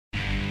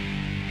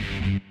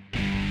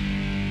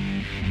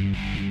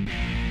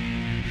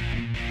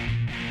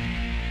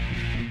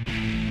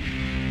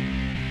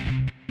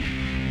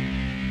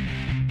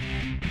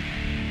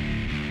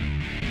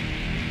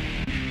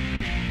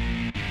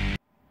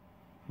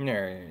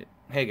Alright.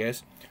 Hey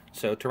guys,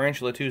 so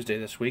Tarantula Tuesday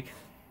this week.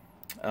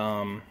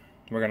 We're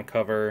going to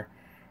cover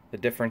the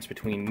difference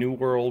between New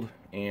World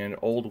and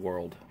Old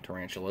World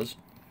tarantulas.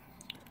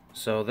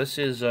 So this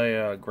is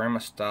a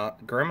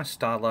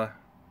Gramostala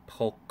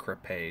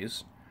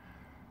pulchripes,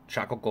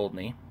 Choco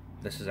Goldney.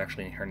 This is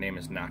actually, her name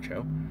is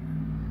Nacho.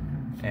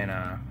 And,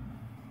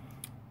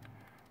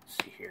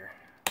 let's see here,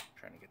 I'm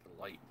trying to get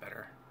the light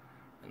better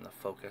and the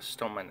focus.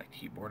 Don't mind the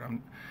keyboard.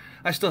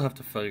 I still have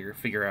to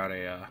figure out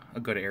a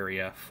good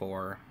area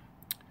for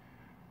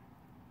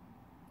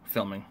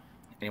filming.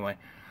 Anyway,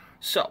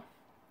 so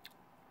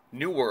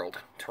New World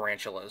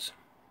tarantulas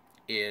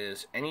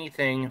is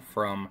anything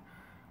from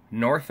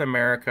North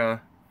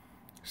America,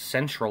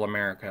 Central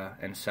America,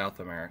 and South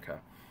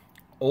America.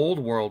 Old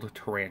World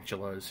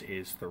tarantulas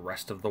is the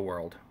rest of the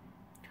world.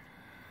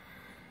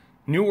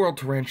 New World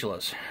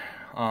tarantulas,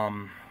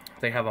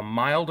 they have a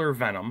milder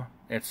venom.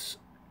 It's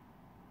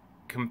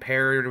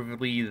compared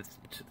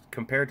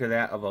to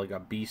that of like a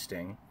bee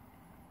sting.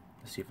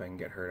 Let's see if I can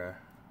get her to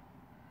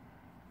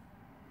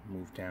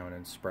move down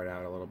and spread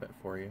out a little bit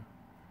for you.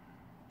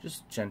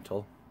 Just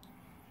gentle.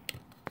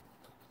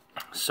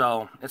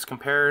 So it's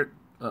compared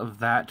of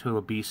that to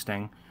a bee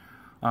sting.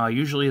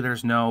 Usually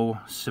there's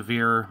no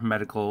severe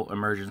medical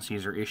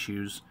emergencies or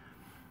issues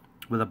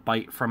with a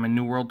bite from a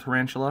New World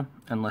tarantula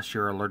unless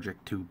you're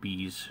allergic to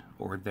bees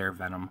or their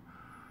venom.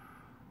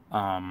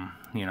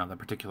 You know, the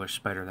particular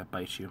spider that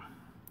bites you.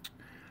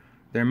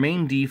 Their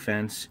main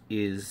defense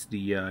is the,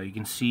 you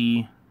can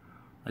see,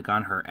 like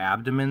on her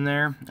abdomen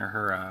there,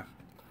 or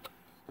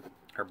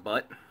her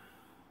butt,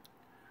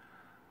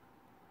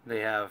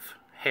 they have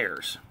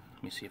hairs.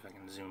 Let me see if I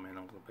can zoom in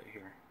a little bit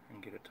here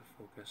and get it to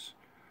focus.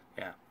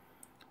 Yeah.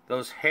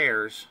 Those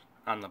hairs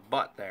on the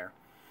butt there,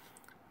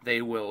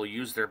 they will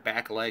use their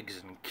back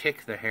legs and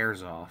kick the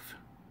hairs off.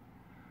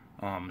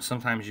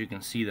 Sometimes you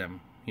can see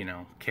them, you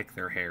know, kick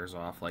their hairs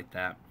off like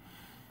that.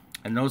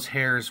 And those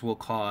hairs will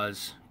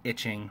cause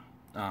itching,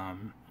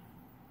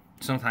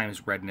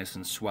 sometimes redness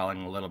and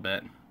swelling a little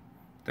bit.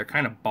 They're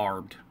kind of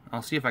barbed.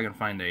 I'll see if I can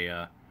find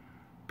a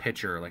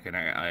picture, like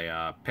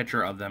a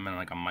picture of them in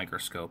like a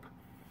microscope.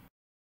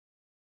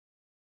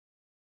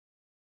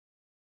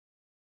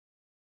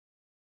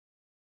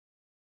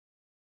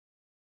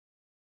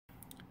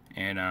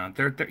 And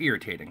they're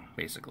irritating,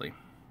 basically.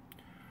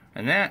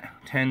 And that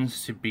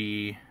tends to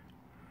be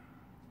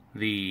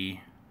the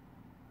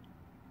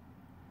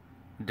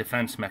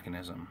defense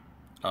mechanism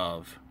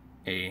of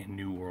a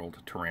New World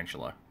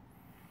tarantula.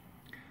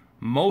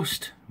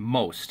 Most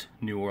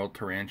New World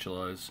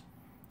tarantulas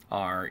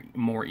are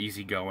more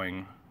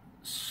easygoing,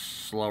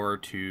 slower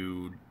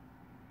to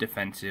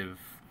defensive.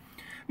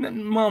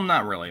 Well,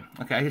 not really.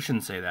 Okay, I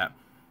shouldn't say that.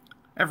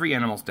 Every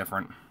animal's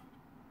different.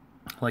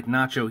 Like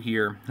Nacho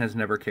here has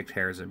never kicked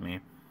hairs at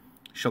me.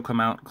 She'll come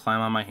out,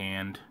 climb on my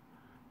hand,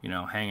 you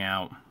know, hang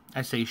out.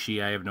 I say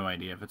she, I have no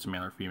idea if it's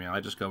male or female.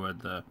 I just go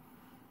with the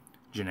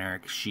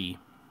generic she.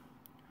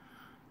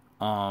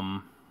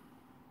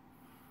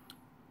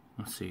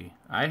 Let's see.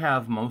 I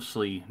have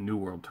mostly New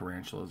World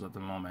tarantulas at the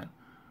moment.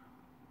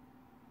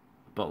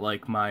 But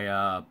like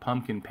my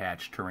pumpkin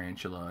patch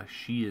tarantula,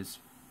 she is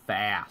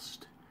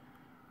fast.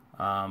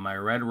 My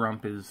red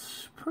rump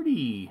is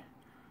pretty...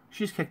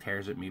 She's kicked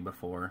hairs at me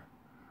before.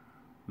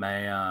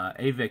 My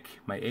Avic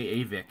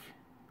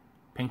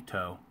pink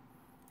toe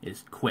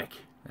is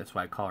quick. That's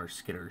why I call her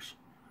Skitters.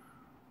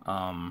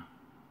 Oh,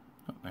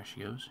 there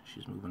she goes.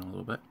 She's moving a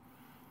little bit.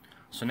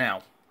 So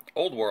now,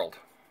 Old World.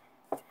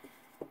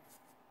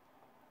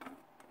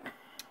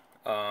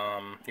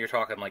 You're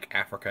talking like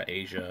Africa,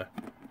 Asia.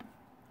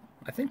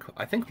 I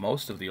think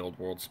most of the Old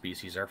World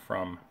species are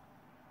from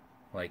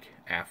like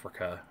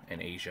Africa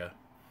and Asia.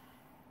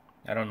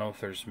 I don't know if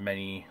there's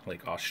many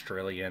like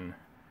Australian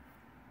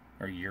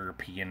or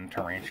European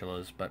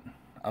tarantulas, but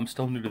I'm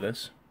still new to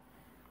this.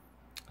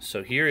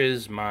 So here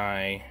is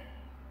my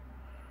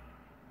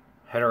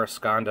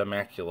Heterosconda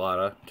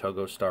maculata,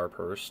 Togo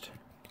starburst.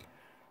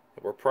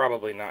 We're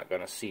probably not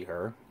going to see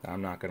her.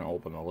 I'm not going to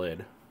open the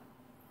lid.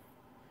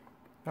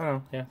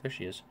 Oh, yeah, there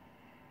she is.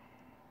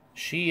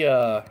 She,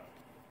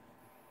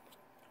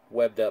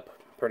 webbed up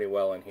pretty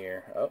well in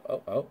here.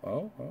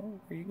 Oh, where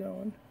are you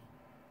going?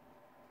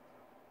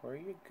 Where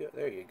you go?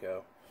 There you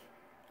go.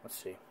 Let's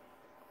see.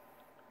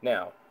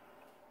 Now,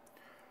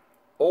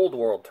 Old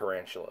World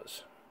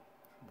tarantulas.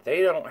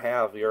 They don't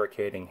have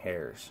irritating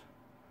hairs.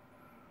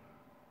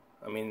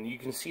 I mean, you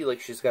can see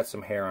like she's got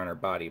some hair on her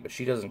body, but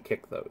she doesn't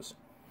kick those.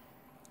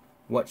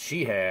 What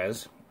she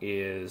has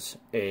is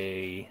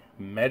a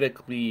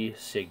medically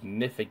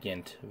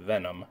significant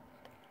venom,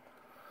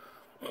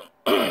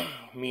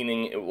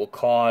 meaning it will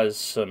cause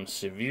some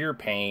severe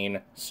pain,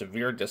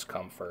 severe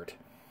discomfort,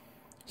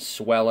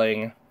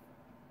 swelling.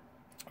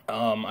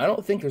 I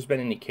don't think there's been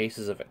any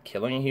cases of it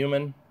killing a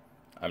human.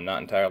 I'm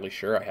not entirely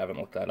sure. I haven't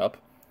looked that up.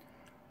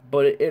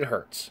 But it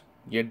hurts.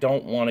 You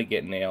don't want to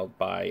get nailed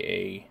by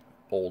a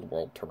Old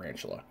World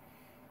tarantula.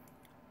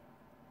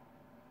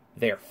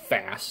 They're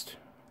fast,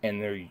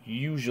 and they're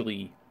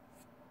usually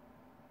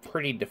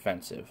pretty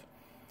defensive.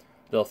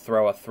 they'll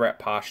throw a threat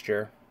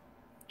posture.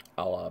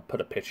 I'll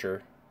put a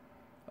picture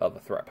of a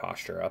threat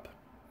posture up.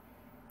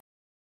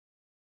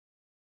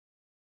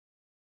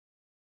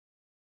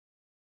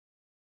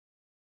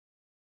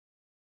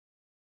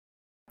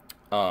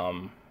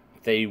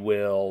 They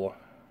will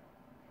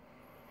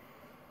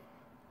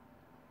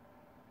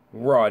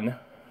run.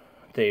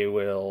 They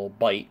will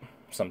bite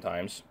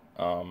sometimes.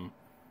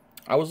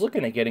 I was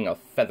looking at getting a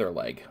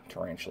featherleg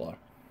tarantula,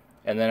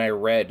 and then I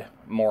read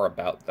more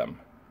about them.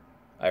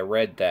 I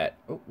read that...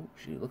 Oh,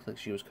 she looked like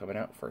she was coming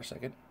out for a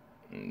second.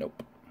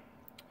 Nope.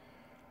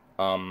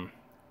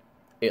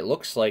 It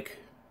looks like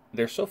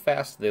they're so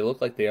fast, they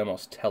look like they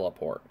almost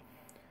teleport.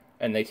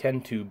 And they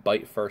tend to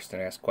bite first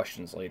and ask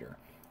questions later.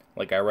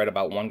 Like, I read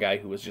about one guy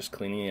who was just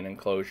cleaning an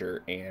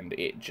enclosure, and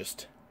it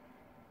just,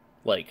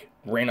 like,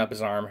 ran up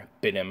his arm,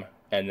 bit him,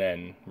 and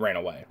then ran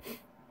away.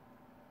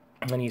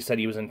 And he said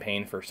he was in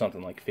pain for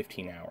something like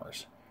 15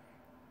 hours.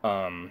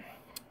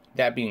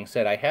 That being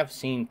said, I have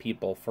seen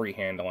people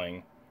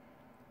free-handling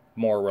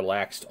more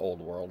relaxed old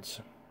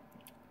worlds.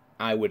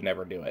 I would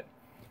never do it.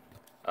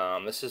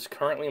 This is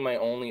currently my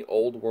only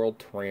old world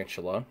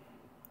tarantula.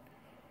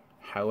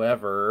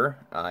 However,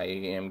 I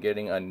am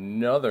getting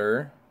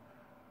another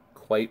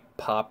quite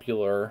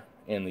popular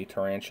in the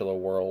tarantula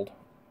world,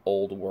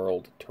 old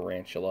world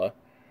tarantula,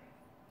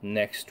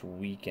 next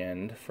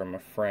weekend from a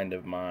friend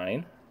of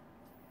mine.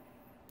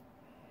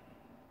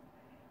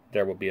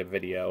 There will be a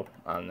video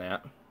on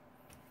that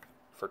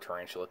for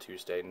Tarantula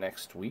Tuesday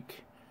next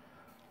week.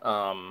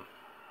 And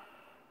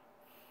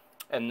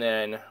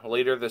then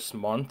later this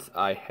month,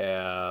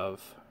 I'm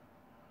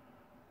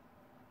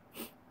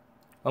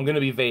going to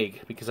be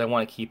vague because I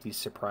want to keep these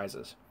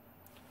surprises.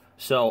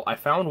 So I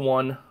found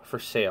one for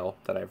sale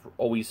that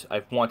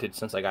I've wanted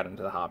since I got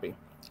into the hobby.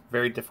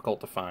 Very difficult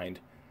to find.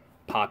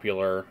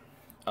 Popular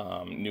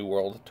New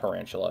World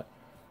tarantula.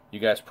 You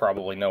guys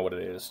probably know what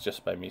it is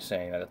just by me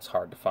saying that it's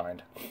hard to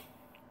find.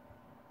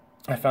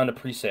 I found a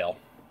pre-sale,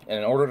 and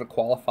in order to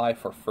qualify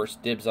for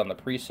first dibs on the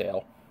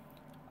pre-sale,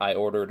 I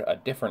ordered a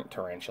different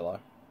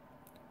tarantula,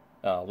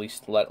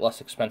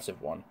 less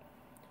expensive one.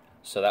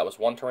 So that was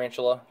one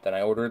tarantula. Then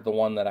I ordered the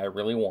one that I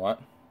really want.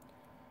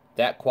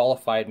 That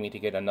qualified me to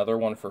get another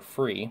one for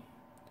free.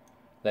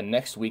 Then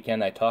next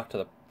weekend I talked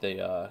to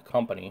the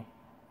company.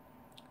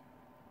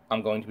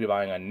 I'm going to be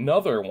buying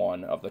another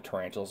one of the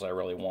tarantulas I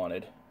really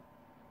wanted,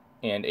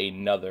 and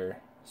another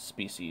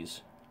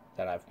species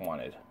that I've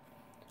wanted.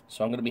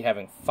 So I'm going to be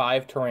having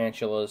 5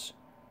 tarantulas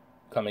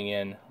coming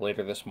in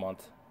later this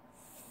month.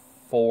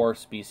 4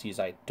 species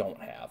I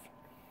don't have.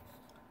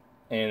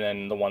 And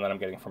then the one that I'm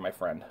getting from my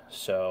friend.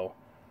 So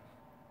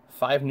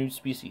 5 new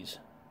species.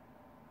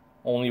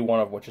 Only one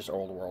of which is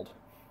old world.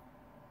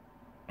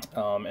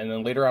 And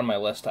then later on my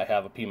list I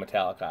have a P.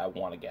 Metallica I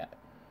want to get.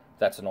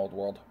 That's an old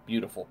world.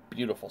 Beautiful,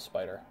 beautiful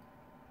spider.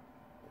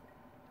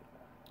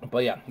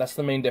 But yeah, that's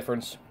the main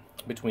difference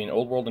between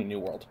old world and new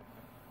world.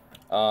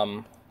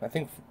 I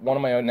think one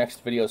of my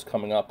next videos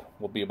coming up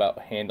will be about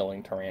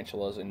handling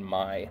tarantulas and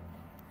my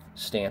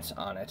stance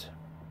on it.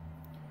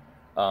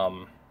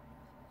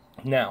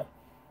 Now,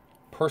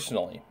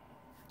 personally,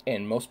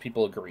 and most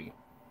people agree,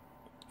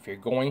 if you're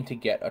going to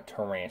get a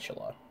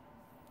tarantula,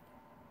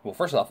 well,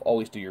 first off,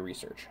 always do your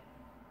research.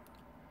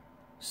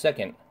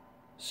 Second,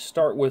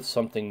 start with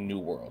something New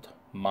World,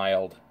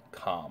 mild,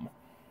 calm.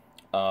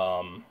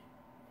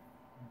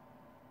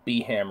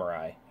 B.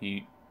 hammeri,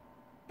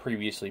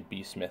 previously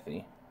B.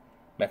 smithy,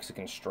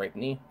 Mexican stripe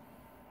knee,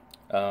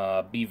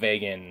 B.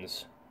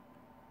 vagans,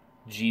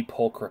 G.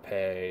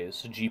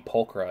 pulchripes, G.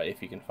 pulchra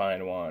if you can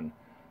find one,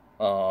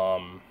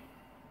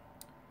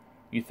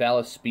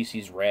 Euthalus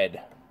species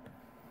red,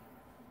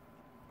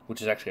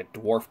 which is actually a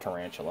dwarf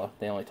tarantula.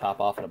 They only top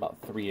off at about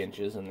 3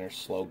 inches and they're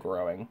slow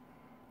growing.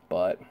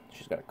 But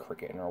she's got a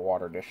cricket in her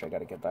water dish. I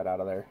gotta get that out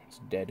of there. It's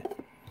dead.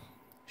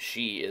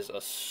 She is a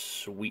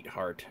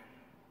sweetheart.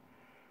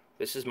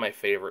 This is my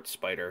favorite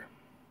spider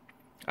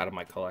out of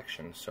my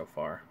collection so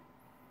far.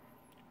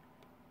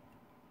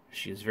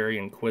 She is very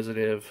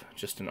inquisitive,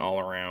 just an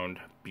all-around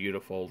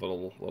beautiful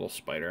little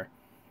spider.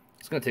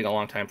 It's gonna take a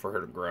long time for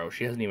her to grow.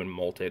 She hasn't even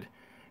molted,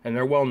 and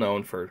they're well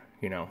known for,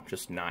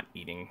 just not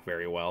eating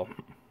very well.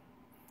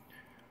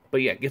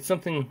 But yeah, get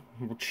something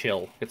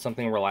chill, get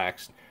something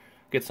relaxed,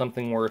 get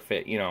something where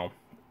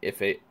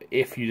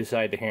if you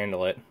decide to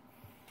handle it,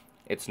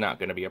 it's not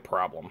going to be a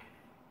problem.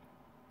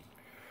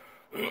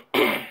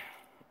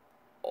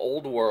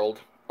 Old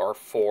world are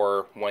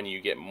for when you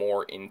get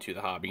more into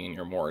the hobby and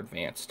you're more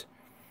advanced.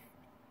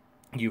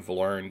 You've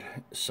learned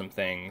some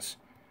things.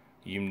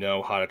 You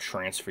know how to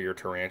transfer your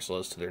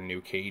tarantulas to their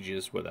new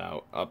cages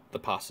without the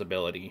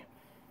possibility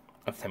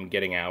of them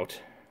getting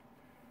out.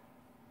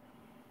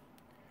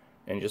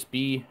 And just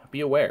be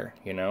aware,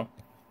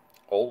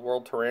 Old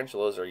world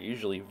tarantulas are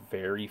usually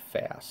very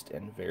fast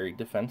and very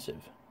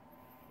defensive.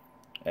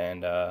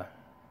 And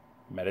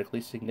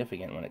medically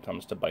significant when it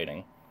comes to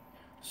biting.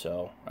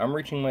 So, I'm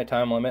reaching my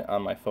time limit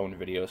on my phone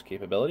videos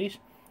capabilities.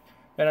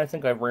 And I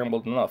think I've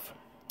rambled enough.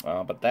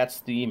 But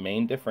that's the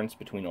main difference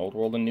between old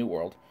world and new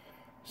world.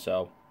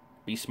 So,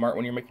 Be smart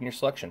when you're making your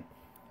selection.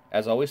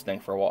 As always,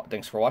 thanks for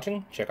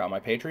watching. Check out my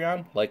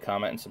Patreon. Like,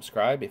 comment, and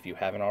subscribe if you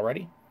haven't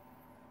already.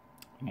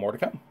 More to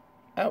come.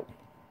 Out.